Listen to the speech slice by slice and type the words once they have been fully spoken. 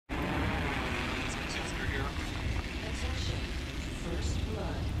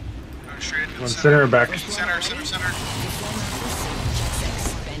One center or back? Center.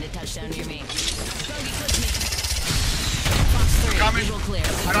 Bandit touchdown near me. Coming.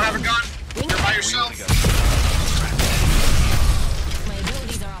 I don't have a gun. You're by yourself. My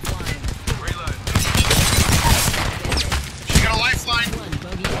abilities are offline. Reload. She got a lifeline. One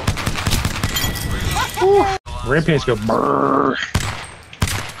bogey. Rampage go brrr.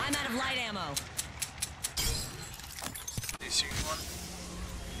 I'm out of light ammo. Do you see one?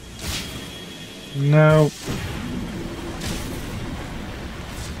 No.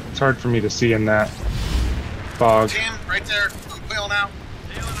 It's hard for me to see in that fog. Team, right there. I'm bailing out.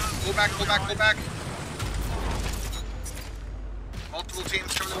 Go back. Multiple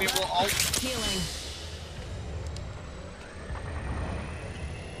teams coming to me. We'll all. Healing.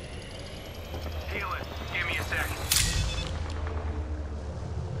 Healing. Give me a sec.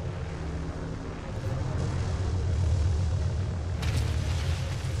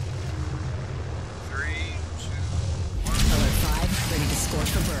 Three, two. Alert 5, ready to score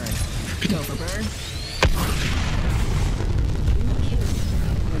for bird. Go for bird.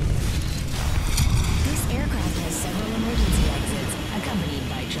 This aircraft has several emergency exits, accompanied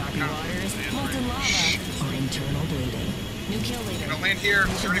by choppy waters, molten lava, or internal bleeding. New kill leader. Gonna land here.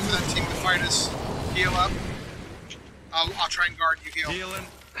 Get ready for that team to fight us. Heal up. I'll try and guard you. Heal. Healing.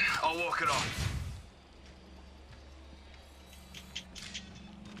 I'll walk it off.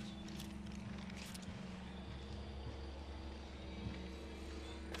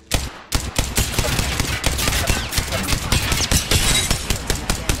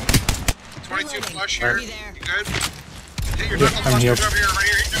 Flush here. Be there. You good? Hit your Yes, knuckle I'm clusters healed. over here. Right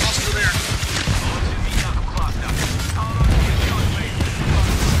here. Hit your muscles over there.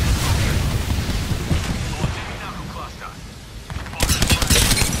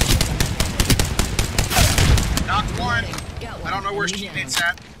 Knocked one. I don't know where his teammate's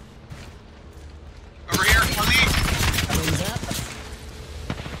at. Over here. On me. Wings up.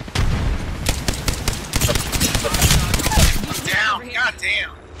 I'm down. God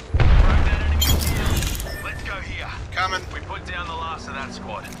damn. Let's go here. Coming. We put down the last of that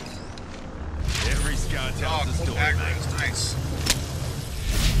squad. Every scout tells Oh, a cool story, aggro. mate. That's nice.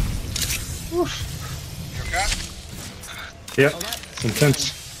 Oof. You okay? Yep. It's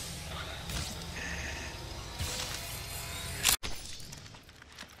intense.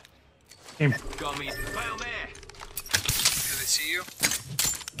 Game. Got me. Fail there. Did they see you?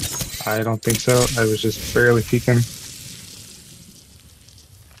 I don't think so. I was just barely peeking.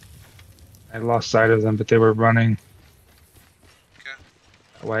 I lost sight of them, but they were running. Okay.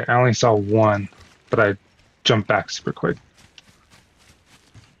 That way. I only saw one, but I jumped back super quick.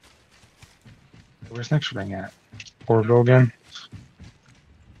 Where's next ring at? Orville again?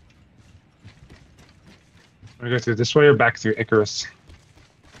 Want to go through this way or back through Icarus?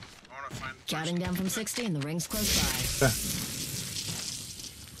 I want to find the Jotting person. down from 60 and the ring's close by.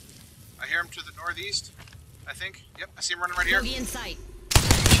 I hear him to the northeast, I think. Yep, I see him running right here. Bogey in sight.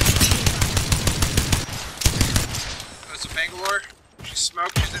 Oh, it's a Bangalore. She's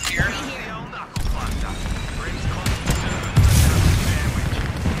smoked. She's in here. The old knuckle cluster. Brings close to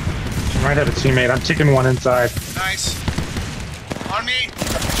sandwich. Might have a teammate. I'm taking one inside. Nice. On me.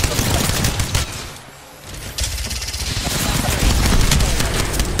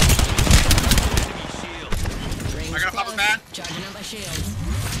 Ring's I gotta pop a close. bat. Charging up my shields.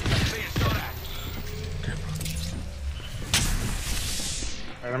 Being shot at.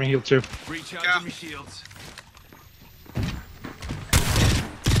 Alright, let me heal too. Recharging Yeah. my shields.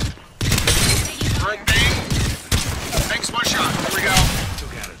 Throw bang. Thanks, one shot. There we go.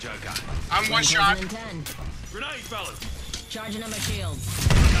 Took out a joker. I'm one shot. Closing in 10. Grenade, fellas. Charging up my shields.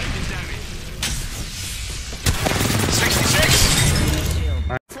 Taking damage. 66. Shield.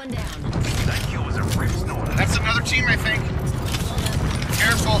 One down. That kill was a rip snorter. That's another team, I think.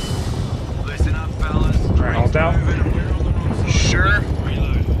 Careful. Listen up, fellas. Trying to ult out. Moving and we're on the wrong side. Sure.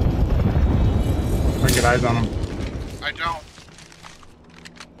 Reload. I can get eyes on them. I don't.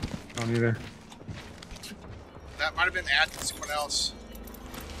 Don't either. That might have been added to someone else.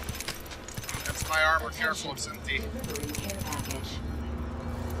 That's my armor. Careful, it's empty.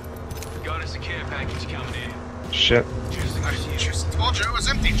 Got a secure package coming in. Shit. I just told you it was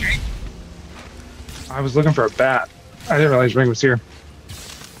empty, Jake. I was looking for a bat. I didn't realize Ring was here.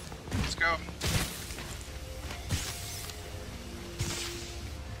 Let's go.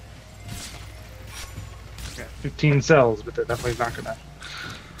 Yeah, 15 cells, but they're definitely not gonna.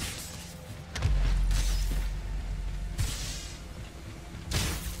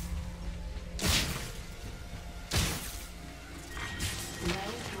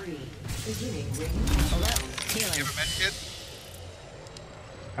 Hold up. You Healing. have a med kit?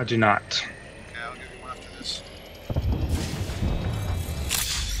 I do not. is.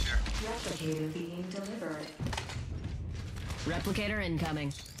 Replicator being delivered. Replicator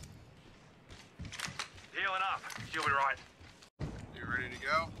incoming. Healing up. She'll be right. You ready to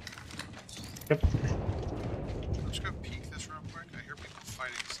go? Yep. I'm just gonna peek this real quick. I hear people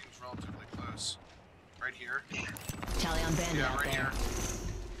fighting. Seems relatively close. Right here. Tally on bandit Yeah, out right there. here.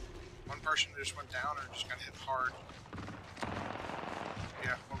 One person just went down or just got hit hard.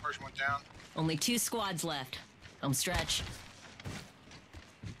 Yeah, one person went down. Only 2 squads left. Home stretch. 1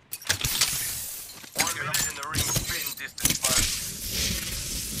 minute in the ring spin distance, folks.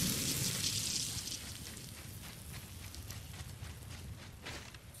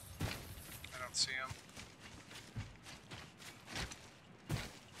 I don't see him.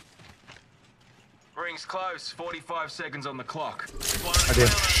 Ring's close. 45 seconds on the clock. I did.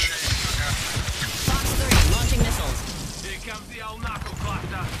 Fox 3, launching missiles. Here comes the old knuckle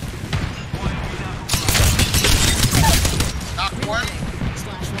cluster. Knock one.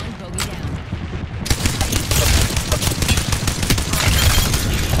 Slash 1, bogey down.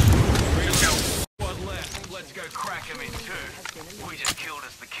 Squad left. Let's go crack him in two. We just killed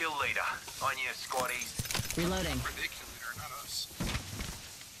us the kill leader. On you, squaddies. Reloading. Ridiculous, not us.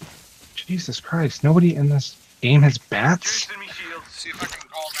 Jesus Christ! Nobody in this game has bats. Boosting me shields. See if I can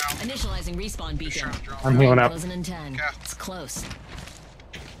call him out. Initializing respawn Just beacon. trying to draw I'm him healing up. Closing in 10. Okay. It's close.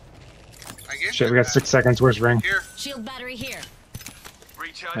 I get Shit, you, we got man. 6 seconds. Where's Ring? Here. Shield battery here.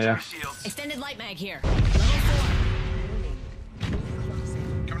 Recharge Yeah. your shields. Extended light mag here. Level 4.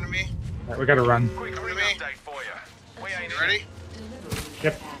 Come to me. Alright, we gotta run. Quick Come to ring me. update for you. We ain't You ready?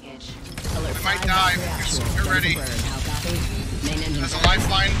 Yep. Alert We might 5 die. after actual. You're Go ready. for burn. How copy? Main engine. There's a down.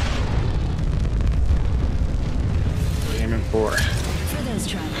 lifeline. Aiming for. For those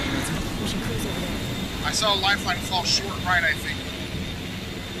travelers, we should cruise over there. I saw a lifeline fall short right, I think.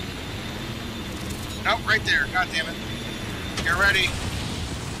 Nope, right there. God damn it. Get ready.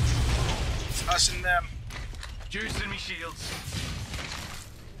 It's us and them. Juicing me shields.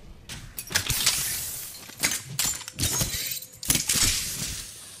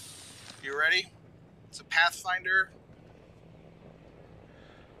 You ready? It's a Pathfinder.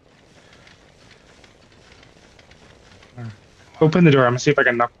 Open the door. I'm gonna see if I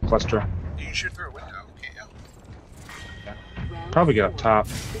can knock the cluster. You can shoot through a window, can't you? Probably get up top.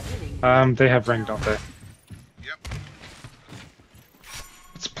 They have Ring, don't they? Yep.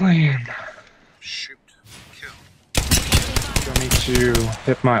 Let's plan. Shoot. Kill. Do I need to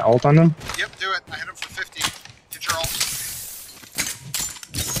hit my ult on them? Yep, do it. I hit him for 50. Hit your ult.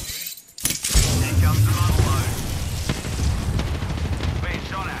 Here comes the unload. Being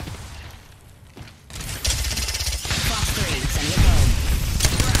shot at. Fox 3, sending it home.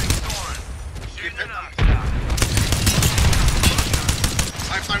 Keep Shooting hitting another him. stuff.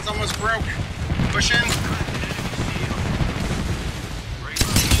 Lifeline's almost broke. Push in.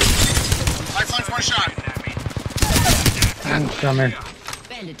 Lifeline's one shot. Come in.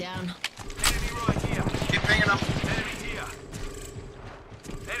 Bandit down. Enemy right here. Keep pinging him. Enemy here.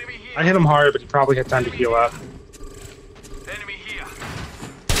 Enemy here. I hit him hard, but he probably had time to heal up. Enemy here.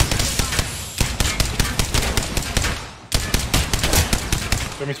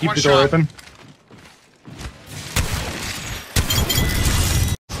 Let me keep One the door shot. open.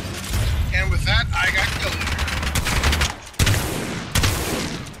 And with that, I got killed.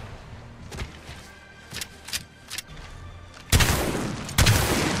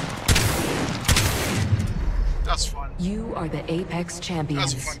 That's fun. You are the Apex That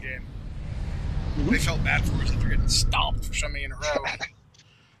champions. was a fun game. They felt bad for us after getting stomped for so many in a row.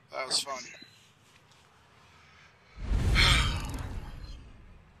 That was fun.